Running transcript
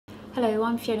Hello,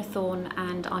 I'm Fiona Thorne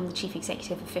and I'm the Chief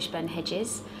Executive of Fishburn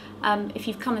Hedges. If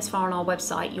you've come this far on our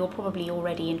website, you're probably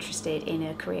already interested in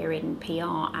a career in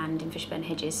PR and in Fishburn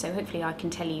Hedges, so hopefully I can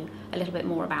tell you a little bit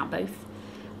more about both.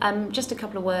 Just a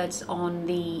couple of words on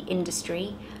the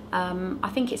industry. I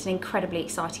think it's an incredibly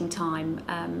exciting time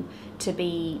to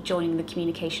be joining the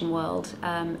communication world.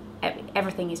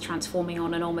 Everything is transforming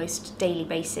on an almost daily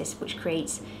basis, which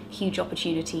creates huge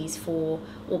opportunities for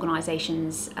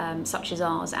organisations such as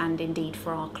ours and indeed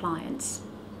for our clients.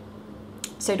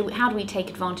 So how do we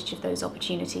take advantage of those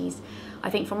opportunities?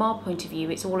 I think from our point of view,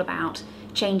 it's all about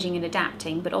changing and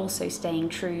adapting, but also staying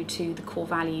true to the core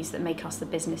values that make us the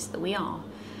business that we are.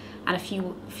 And a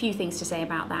few things to say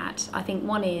about that. I think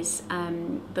one is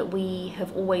that we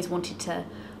have always wanted to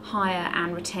hire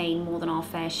and retain more than our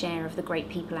fair share of the great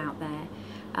people out there.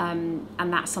 And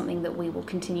that's something that we will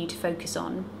continue to focus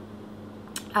on.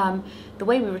 The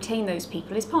way we retain those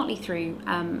people is partly through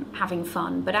having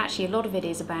fun, but actually a lot of it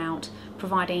is about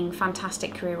providing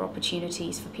fantastic career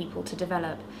opportunities for people to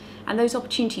develop. And those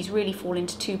opportunities really fall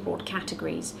into two broad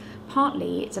categories.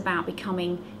 Partly it's about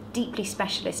becoming deeply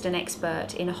specialist and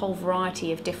expert in a whole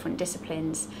variety of different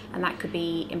disciplines, and that could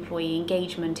be employee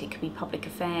engagement, it could be public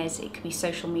affairs, it could be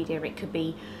social media, it could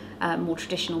be more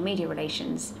traditional media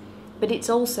relations. But it's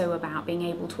also about being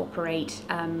able to operate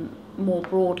more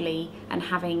broadly and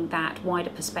having that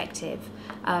wider perspective.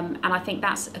 And I think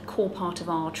that's a core part of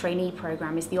our trainee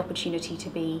programme, is the opportunity to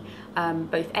be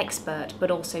both expert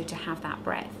but also to have that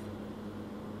breadth.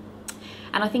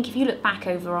 And I think if you look back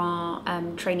over our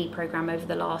trainee programme over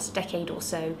the last decade or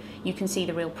so, you can see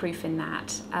the real proof in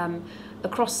that.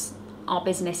 Across our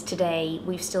business today,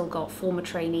 we've still got former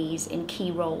trainees in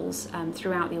key roles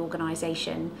throughout the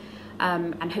organisation.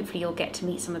 And hopefully you'll get to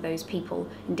meet some of those people.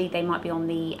 Indeed, they might be on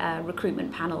the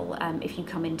recruitment panel if you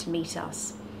come in to meet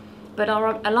us. But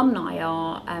our alumni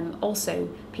are also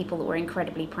people that we're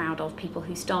incredibly proud of, people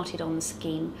who started on the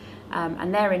scheme,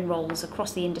 and they're in roles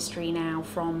across the industry now,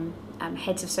 from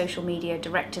heads of social media,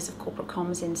 directors of corporate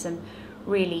comms in some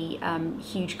really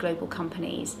huge global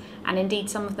companies, and indeed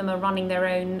some of them are running their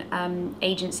own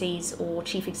agencies or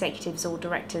chief executives or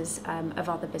directors of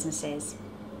other businesses.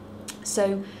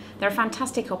 So there are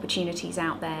fantastic opportunities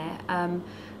out there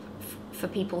for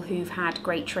people who've had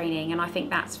great training, and I think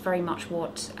that's very much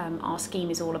what our scheme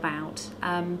is all about.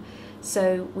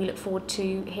 So we look forward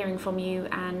to hearing from you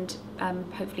and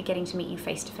hopefully getting to meet you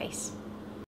face to face.